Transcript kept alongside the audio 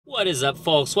What is up,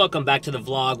 folks? Welcome back to the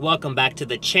vlog. Welcome back to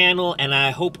the channel, and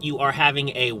I hope you are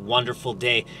having a wonderful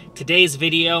day. Today's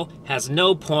video has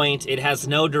no point. It has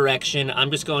no direction.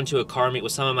 I'm just going to a car meet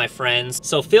with some of my friends.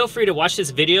 So feel free to watch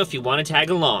this video if you want to tag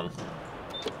along.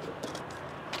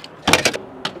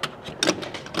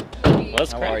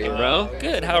 What's cracking, bro?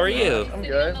 Good, how are you? I'm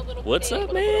good. What's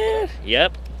up, man?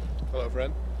 Yep. Hello,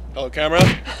 friend. Hello, camera.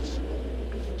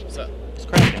 What's up? It's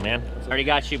cracking, man. Already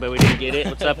got you, but we didn't get it.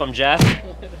 What's up? I'm Jeff.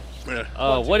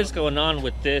 What is going on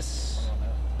with this?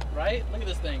 Right? Look at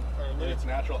this thing. In its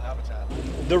natural habitat.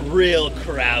 The real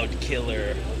crowd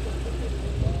killer.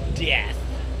 Death.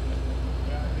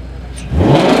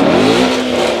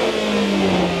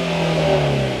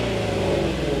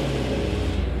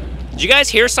 Did you guys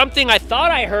hear something? I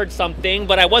thought I heard something,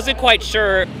 but I wasn't quite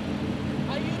sure.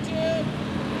 Hi, YouTube.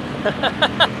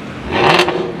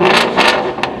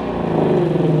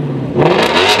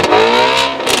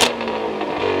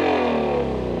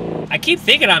 I keep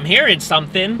thinking I'm hearing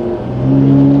something.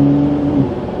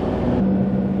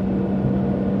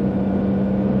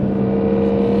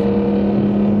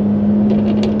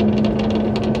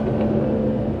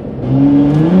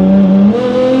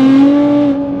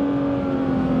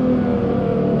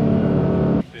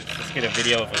 Let's get a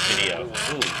video of a video.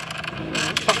 Ooh.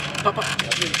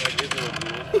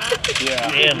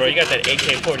 Yeah. Damn, bro, you got that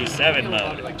AK-47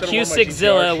 mode.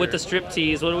 Q6zilla with the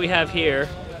striptease. What do we have here?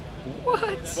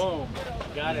 What? Boom.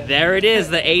 Got it. There it is,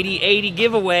 the 80/80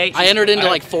 giveaway. I entered into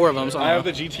like 4 of them. So I have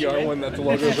the GTR one that the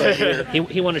logo's right here.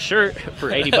 He won a shirt for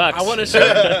 80 bucks. I want a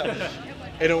shirt.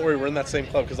 Hey, don't worry, we're in that same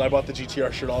club because I bought the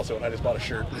GTR shirt also, and I just bought a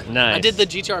shirt. Nice. I did the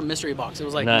GTR mystery box. It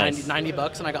was like Nice. 90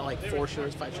 bucks, and I got like 4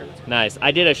 shirts, 5 shirts. Nice.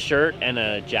 I did a shirt and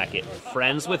a jacket.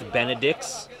 Friends with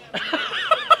Benedict's.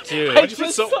 Dude. Why'd you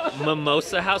put so?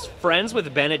 Mimosa House. Friends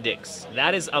with Benedict's.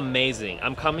 That is amazing.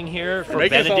 I'm coming here for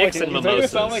Make it sound Benedict's like and you make it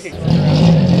mimosas. sound like a-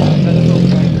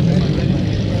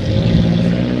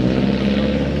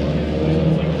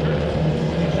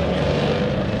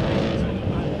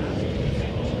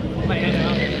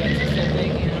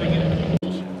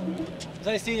 It's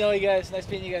nice seeing all you guys. Nice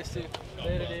meeting you guys too.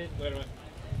 Later, dude. Later, man.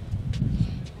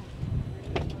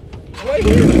 Right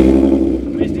here.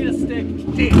 We just need a stick.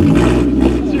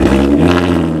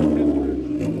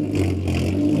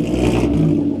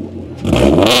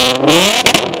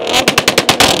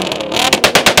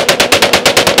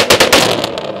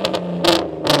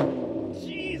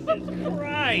 Jesus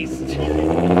Christ!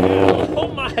 Oh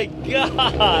my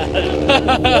God!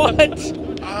 What?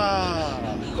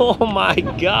 Oh my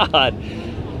God!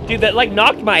 Dude, that like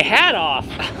knocked my hat off.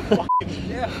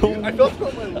 Yeah, I felt it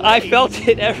on my leg. I felt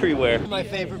it everywhere. My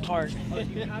favorite part.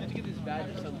 You have to get this badge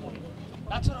at some point.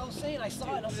 That's what I was saying. I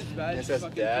saw it on this badge. It says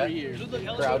Dad,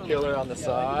 crowd killer on the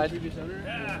side.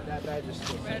 That badge is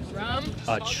still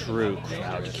A true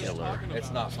crowd killer. It's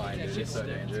not fine, dude. It's so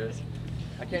dangerous.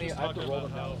 I can't even. I have to roll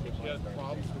them out.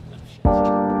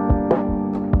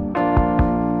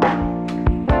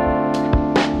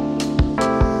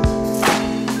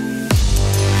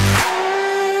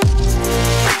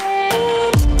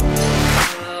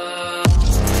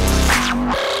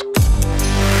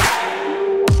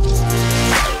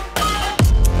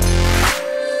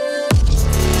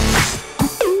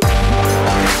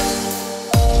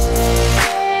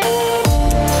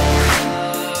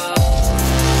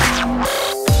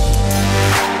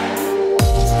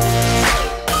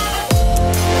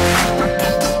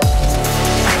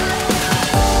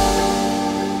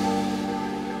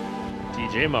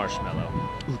 DJ Marshmallow.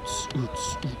 Oots,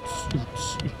 oots, oots, oots,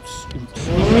 oots, oots.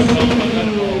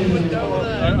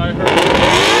 I heard.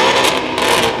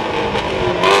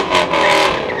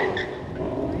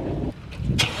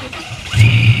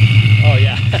 Oh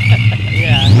yeah.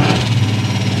 Yeah.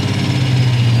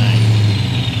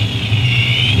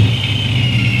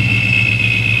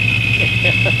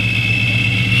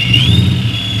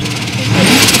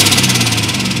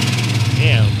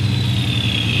 Damn.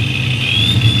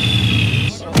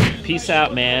 Peace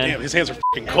out, man. Damn, his hands are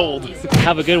fucking cold.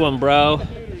 Have a good one, bro.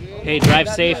 Hey, drive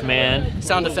safe, man.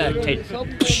 Sound effect. Hey.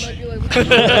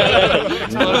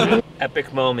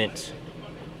 Epic moment.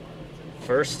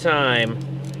 First time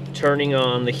turning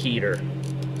on the heater.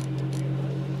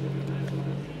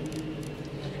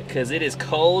 Because it is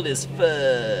cold as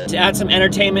fuck. To add some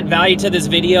entertainment value to this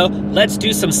video, let's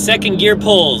do some second gear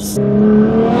pulls.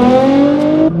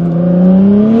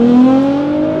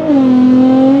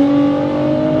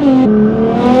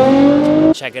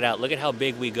 Check it out. Look at how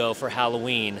big we go for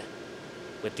Halloween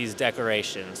with these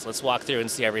decorations. Let's walk through and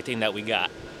see everything that we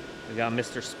got. We got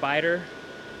Mr. Spider.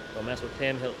 Don't mess with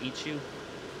him, he'll eat you.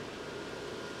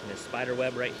 And his spider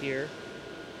web right here.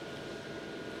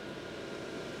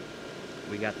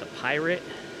 We got the pirate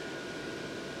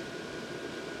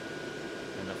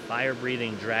and the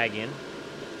fire-breathing dragon.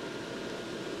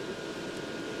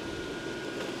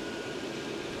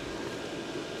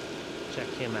 Check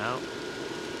him out.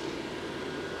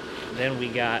 Then we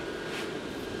got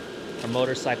our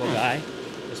motorcycle guy.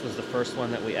 This was the first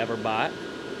one that we ever bought.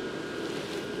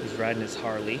 He's riding his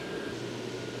Harley.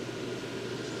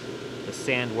 The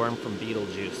sandworm from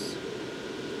Beetlejuice.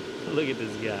 Look at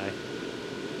this guy.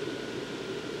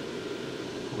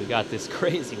 We got this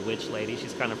crazy witch lady.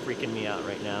 She's kind of freaking me out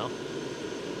right now.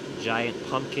 Giant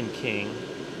Pumpkin King.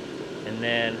 And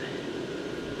then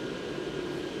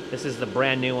this is the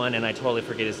brand new one, and I totally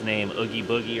forget his name. Oogie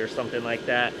Boogie or something like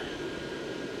that.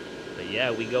 But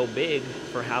yeah, we go big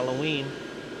for Halloween.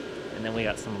 And then we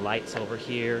got some lights over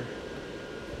here.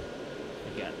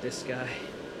 We got this guy.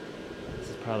 This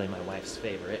is probably my wife's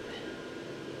favorite.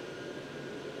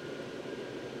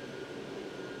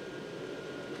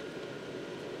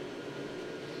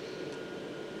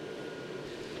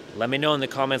 Let me know in the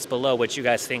comments below what you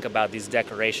guys think about these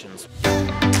decorations.